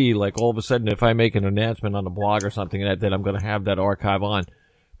we see, like, all of a sudden, if I make an announcement on the blog or something that I'm going to have that archive on,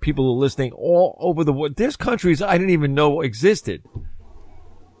 people are listening all over the world. There's countries I didn't even know existed.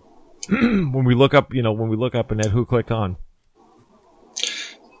 when we look up in that Who Clicked On.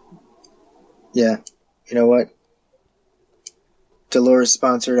 Yeah. You know what? Dolores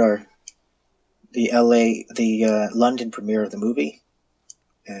sponsored the London premiere of the movie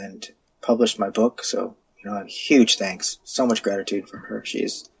and published my book. So, huge thanks. So much gratitude for her.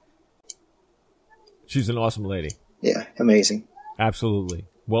 She's an awesome lady. Yeah, amazing. Absolutely.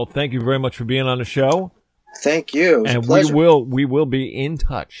 Well, thank you very much for being on the show. Thank you. It was and a pleasure. we will be in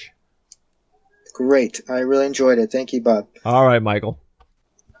touch. Great. I really enjoyed it. Thank you, Bob. All right, Michael.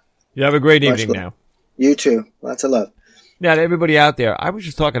 You have a great evening now. You too. Lots of love. Now, to everybody out there, I was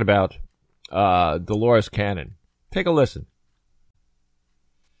just talking about Dolores Cannon. Take a listen.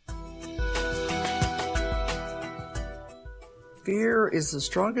 Fear is the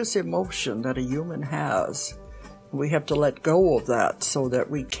strongest emotion that a human has. We have to let go of that so that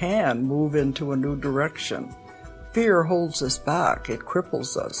we can move into a new direction. Fear holds us back. It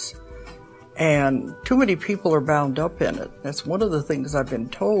cripples us. And too many people are bound up in it. That's one of the things I've been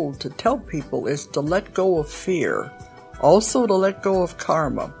told to tell people is to let go of fear. Also to let go of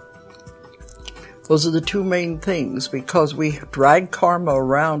karma. Those are the two main things because we drag karma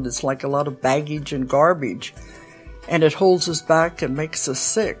around. It's like a lot of baggage and garbage. And it holds us back and makes us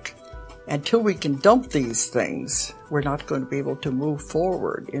sick. Until we can dump these things, we're not going to be able to move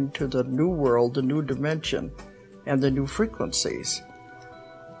forward into the new world, the new dimension, and the new frequencies.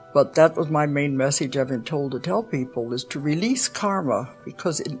 But that was my main message I've been told to tell people is to release karma,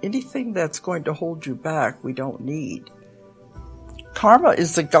 because in anything that's going to hold you back, we don't need. Karma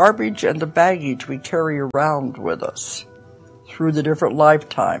is the garbage and the baggage we carry around with us. through the different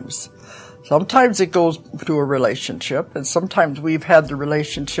lifetimes. Sometimes it goes to a relationship, and sometimes we've had the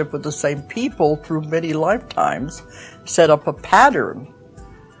relationship with the same people through many lifetimes, set up a pattern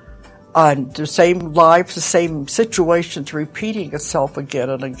on the same life, the same situations repeating itself again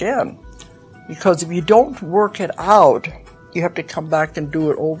and again. Because if you don't work it out, you have to come back and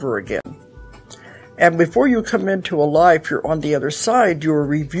do it over again. And before you come into a life, you're on the other side, you're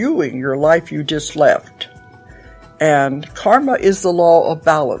reviewing your life you just left. And karma is the law of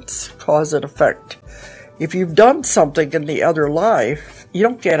balance, cause and effect. If you've done something in the other life, you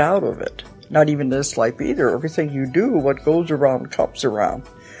don't get out of it. Not even this life either. Everything you do, what goes around comes around.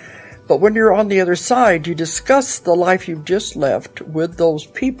 But when you're on the other side, you discuss the life you've just left with those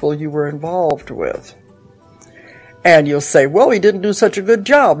people you were involved with. And you'll say, well, we didn't do such a good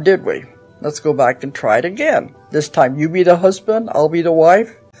job, did we? Let's go back and try it again. This time you be the husband, I'll be the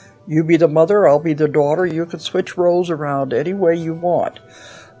wife. You be the mother, I'll be the daughter. You can switch roles around any way you want.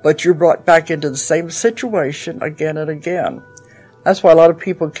 But you're brought back into the same situation again and again. That's why a lot of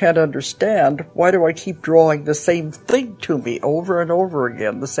people can't understand, why do I keep drawing the same thing to me over and over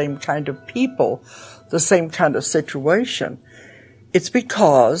again, the same kind of people, the same kind of situation? It's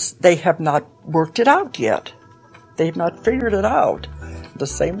because they have not worked it out yet. They have not figured it out. The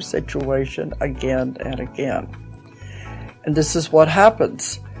same situation again and again. And this is what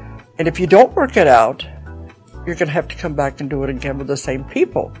happens. And if you don't work it out, you're going to have to come back and do it again with the same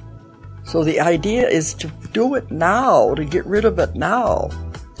people. So the idea is to do it now, to get rid of it now.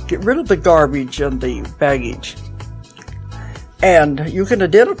 Get rid of the garbage and the baggage. And you can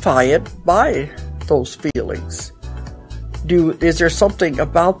identify it by those feelings. Is there something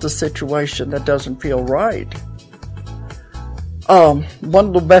about the situation that doesn't feel right? One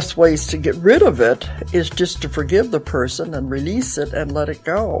of the best ways to get rid of it is just to forgive the person and release it and let it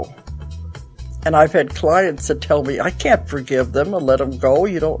go. And I've had clients that tell me, I can't forgive them and let them go.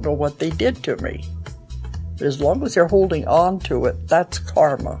 You don't know what they did to me. But as long as they're holding on to it, that's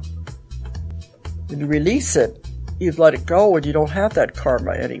karma. When you release it, you've let it go and you don't have that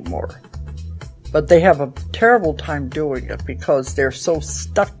karma anymore. But they have a terrible time doing it because they're so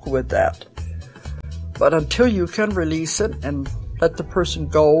stuck with that. But until you can release it and let the person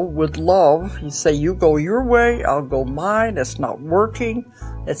go with love, you say, you go your way, I'll go mine, it's not working,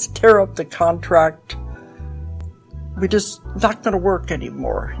 let's tear up the contract. We're just not going to work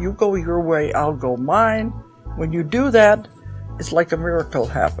anymore. You go your way, I'll go mine. When you do that, it's like a miracle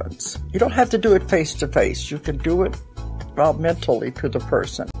happens. You don't have to do it face to face. You can do it mentally to the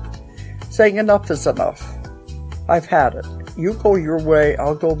person. Saying enough is enough. I've had it. You go your way,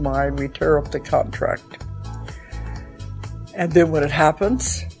 I'll go mine, we tear up the contract. And then when it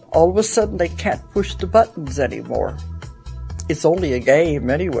happens, all of a sudden they can't push the buttons anymore. It's only a game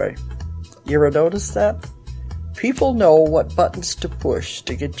anyway. You ever notice that? People know what buttons to push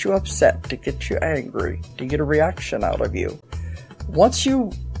to get you upset, to get you angry, to get a reaction out of you. Once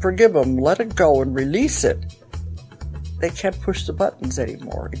you forgive them, let it go and release it, they can't push the buttons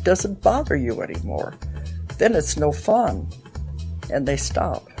anymore. It doesn't bother you anymore. Then it's no fun, and they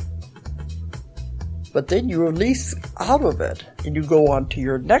stop. But then you release out of it, and you go on to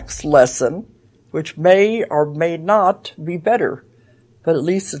your next lesson, which may or may not be better, but at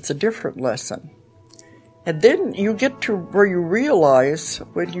least it's a different lesson. And then you get to where you realize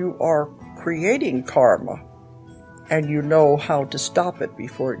when you are creating karma, and you know how to stop it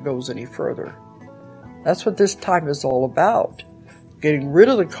before it goes any further. That's what this time is all about, getting rid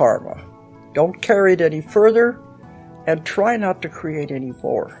of the karma. Don't carry it any further, and try not to create any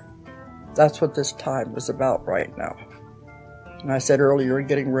more. That's what this time is about right now. And I said earlier,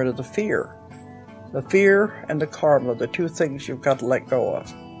 getting rid of the fear. The fear and the karma, the two things you've got to let go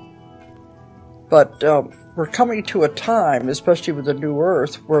of. But we're coming to a time, especially with the new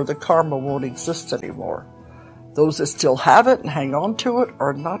earth, where the karma won't exist anymore. Those that still have it and hang on to it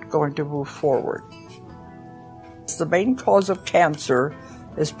are not going to move forward. It's the main cause of cancer,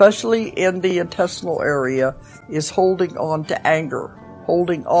 especially in the intestinal area, is holding on to anger,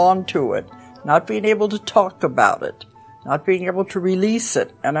 holding on to it, not being able to talk about it, not being able to release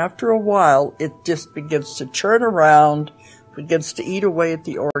it. And after a while, it just begins to churn around, begins to eat away at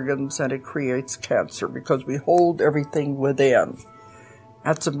the organs, and it creates cancer because we hold everything within.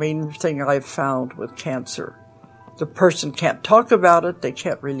 That's the main thing I've found with cancer. The person can't talk about it, they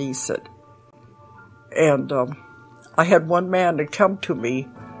can't release it. And I had one man that come to me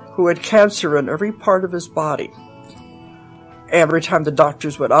who had cancer in every part of his body. Every time the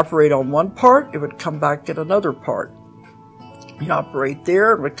doctors would operate on one part, it would come back in another part. He'd operate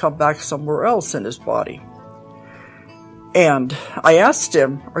there, and would come back somewhere else in his body. And I asked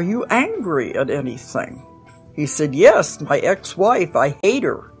him, are you angry at anything? He said, yes, my ex-wife, I hate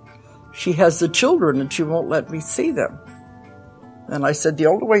her. She has the children and she won't let me see them. And I said, the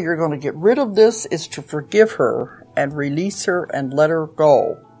only way you're going to get rid of this is to forgive her and release her and let her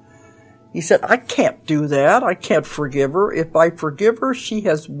go. He said, I can't do that. I can't forgive her. If I forgive her, she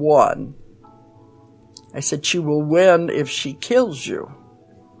has won. I said, she will win if she kills you.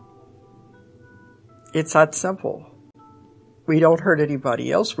 It's that simple. We don't hurt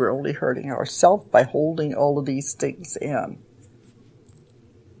anybody else. We're only hurting ourselves by holding all of these things in.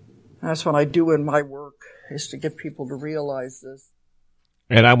 That's what I do in my work, is to get people to realize this.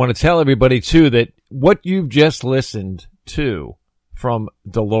 And I want to tell everybody, too, that what you've just listened to from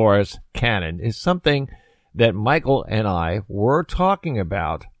Dolores Cannon is something that Michael and I were talking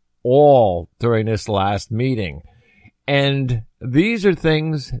about all during this last meeting. And these are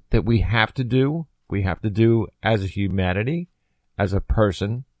things that we have to do. We have to do as a humanity, as a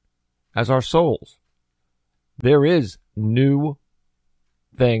person, as our souls. There is new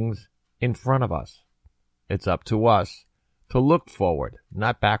things in front of us. It's up to us to look forward,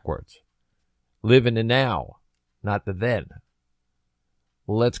 not backwards. Live in the now, not the then.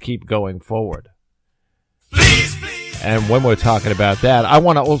 Let's keep going forward. Please, please. And when we're talking about that, I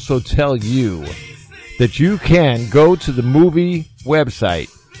want to also tell you that you can go to the movie website.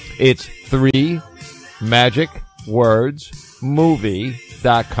 It's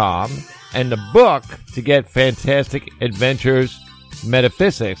 3magicwordsmovie.com, and the book to get Fantastic Adventures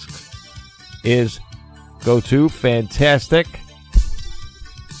Metaphysics is go to Fantastic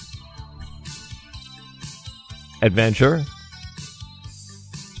Adventure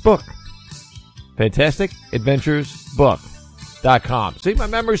Book. Fantastic Adventures Book.com. See, my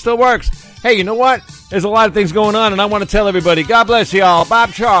memory still works. Hey, you know what? There's a lot of things going on, and I want to tell everybody, God bless you all.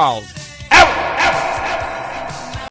 Bob Charles.